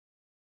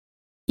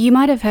You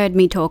might have heard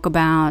me talk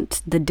about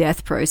the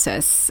death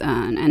process,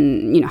 and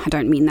I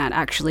don't mean that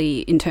actually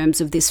in terms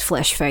of this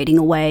flesh fading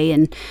away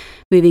and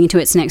moving into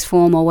its next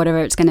form or whatever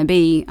it's going to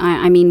be.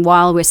 I mean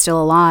while we're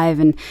still alive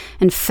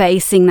and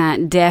facing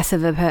that death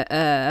of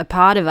a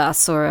part of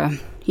us, or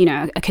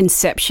a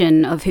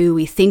conception of who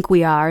we think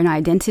we are, an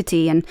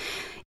identity. And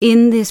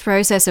in this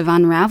process of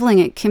unraveling,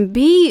 it can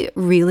be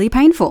really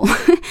painful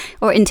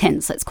or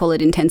intense. Let's call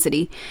it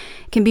intensity.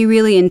 It can be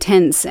really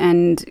intense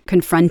and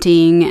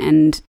confronting,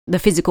 and the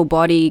physical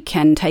body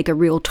can take a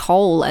real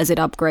toll as it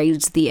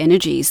upgrades the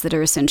energies that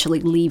are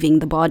essentially leaving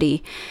the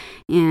body.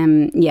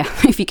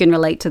 If you can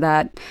relate to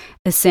that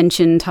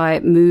ascension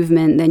type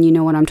movement, then you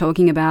know what I'm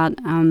talking about.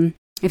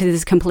 If this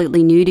is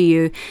completely new to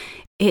you,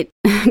 it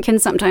can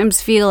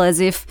sometimes feel as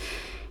if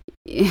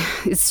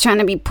it's trying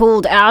to be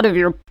pulled out of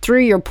through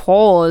your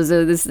pores,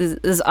 or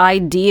this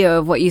idea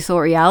of what you thought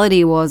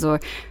reality was, or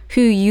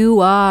who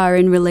you are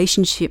in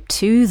relationship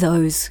to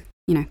those,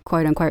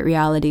 quote unquote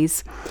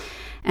realities.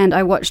 And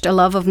I watched a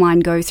love of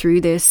mine go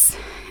through this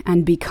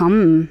and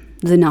become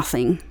the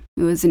nothing.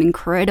 It was an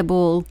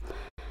incredible,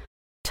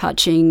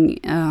 touching,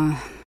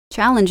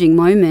 challenging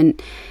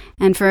moment.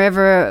 And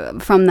forever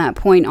from that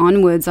point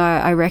onwards,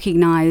 I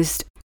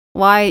recognized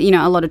why,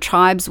 a lot of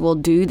tribes will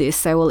do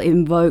this. They will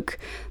invoke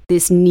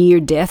this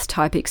near-death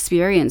type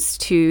experience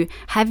to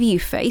have you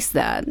face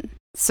that,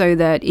 so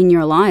that in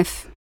your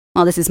life,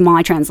 well, this is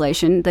my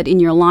translation, that in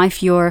your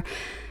life you're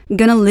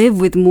gonna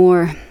live with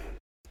more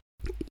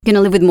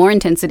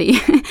intensity.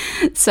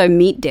 So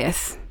meet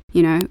death.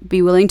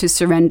 Be willing to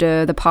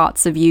surrender the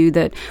parts of you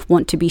that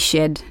want to be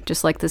shed,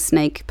 just like the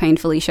snake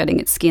painfully shedding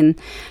its skin,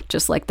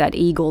 just like that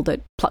eagle that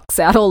plucks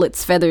out all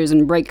its feathers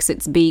and breaks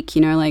its beak,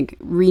 like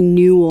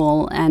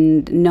renewal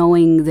and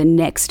knowing the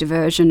next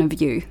version of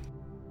you.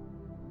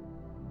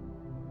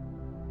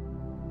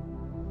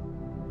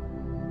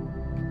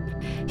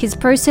 His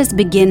process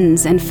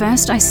begins, and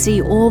first I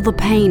see all the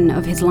pain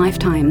of his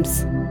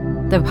lifetimes.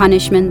 The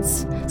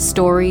punishments,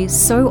 stories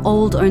so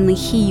old only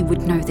he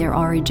would know their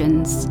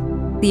origins.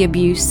 The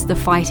abuse, the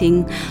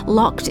fighting,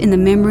 locked in the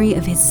memory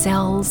of his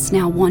cells,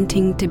 now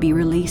wanting to be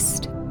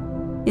released.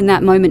 In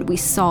that moment we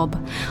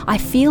sob. I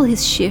feel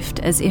his shift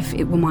as if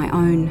it were my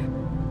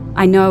own.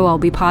 I know I'll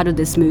be part of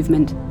this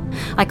movement.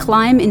 I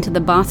climb into the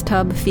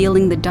bathtub,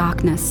 feeling the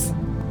darkness.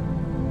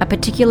 A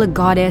particular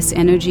goddess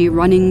energy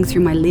running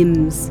through my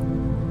limbs.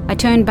 I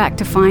turn back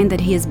to find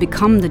that he has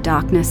become the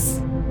darkness,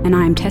 and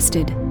I am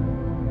tested.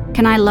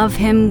 Can I love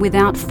him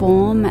without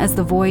form as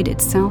the void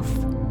itself?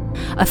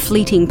 A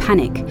fleeting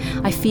panic,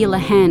 I feel a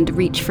hand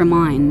reach for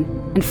mine,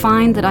 and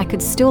find that I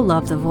could still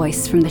love the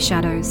voice from the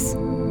shadows.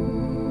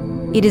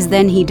 It is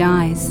then he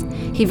dies.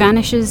 He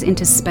vanishes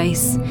into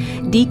space,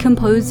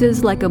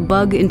 decomposes like a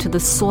bug into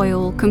the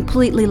soil,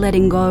 completely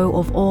letting go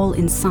of all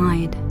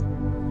inside.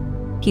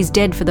 He's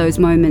dead for those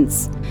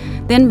moments,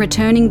 then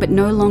returning but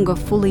no longer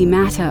fully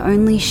matter,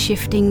 only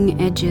shifting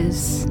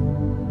edges.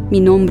 Mi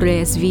nombre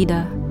es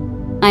vida.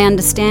 I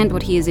understand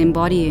what he is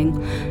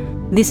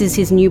embodying. This is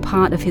his new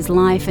part of his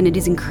life, and it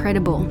is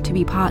incredible to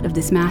be part of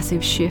this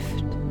massive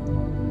shift.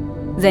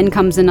 Then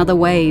comes another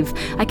wave.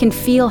 I can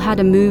feel how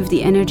to move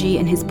the energy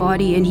in his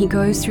body, and he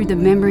goes through the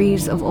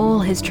memories of all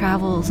his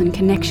travels and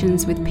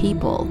connections with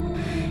people.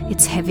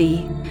 It's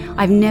heavy.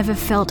 I've never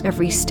felt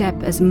every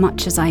step as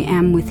much as I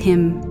am with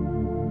him.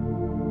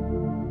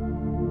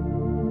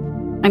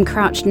 I'm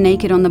crouched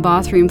naked on the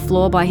bathroom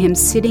floor by him,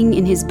 sitting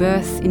in his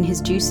birth, in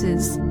his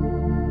juices.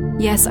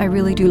 Yes, I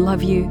really do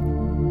love you.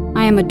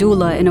 I am a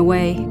doula in a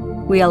way.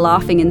 We are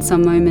laughing in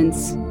some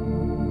moments.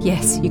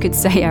 Yes, you could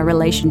say our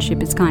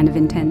relationship is kind of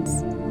intense.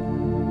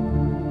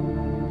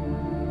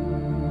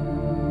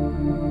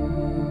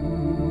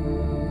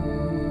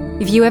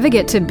 If you ever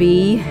get to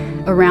be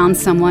around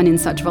someone in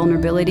such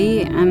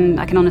vulnerability, and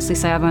I can honestly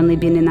say I've only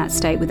been in that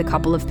state with a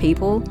couple of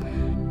people,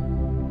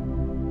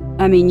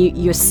 I mean,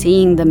 you're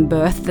seeing them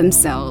birth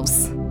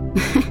themselves.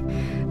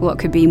 What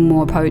could be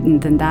more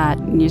potent than that?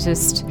 And you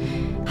just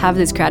have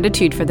this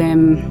gratitude for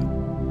them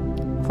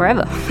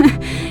forever.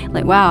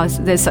 Like, wow,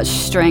 there's such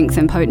strength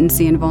and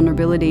potency and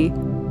vulnerability.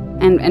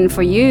 And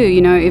for you,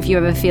 if you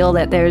ever feel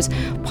that there's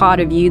part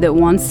of you that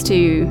wants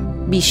to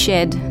be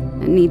shed,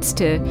 that needs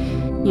to,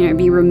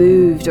 be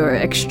removed or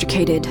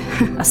extricated,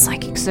 a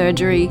psychic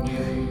surgery,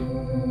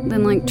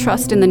 then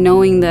trust in the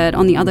knowing that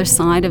on the other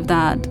side of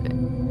that,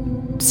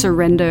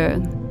 surrender,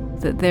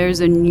 that there's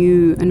a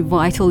new and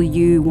vital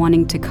you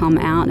wanting to come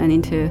out and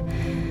into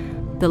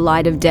the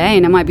light of day.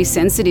 And it might be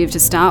sensitive to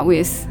start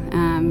with,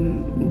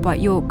 but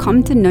you'll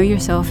come to know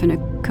yourself in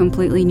a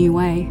completely new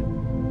way.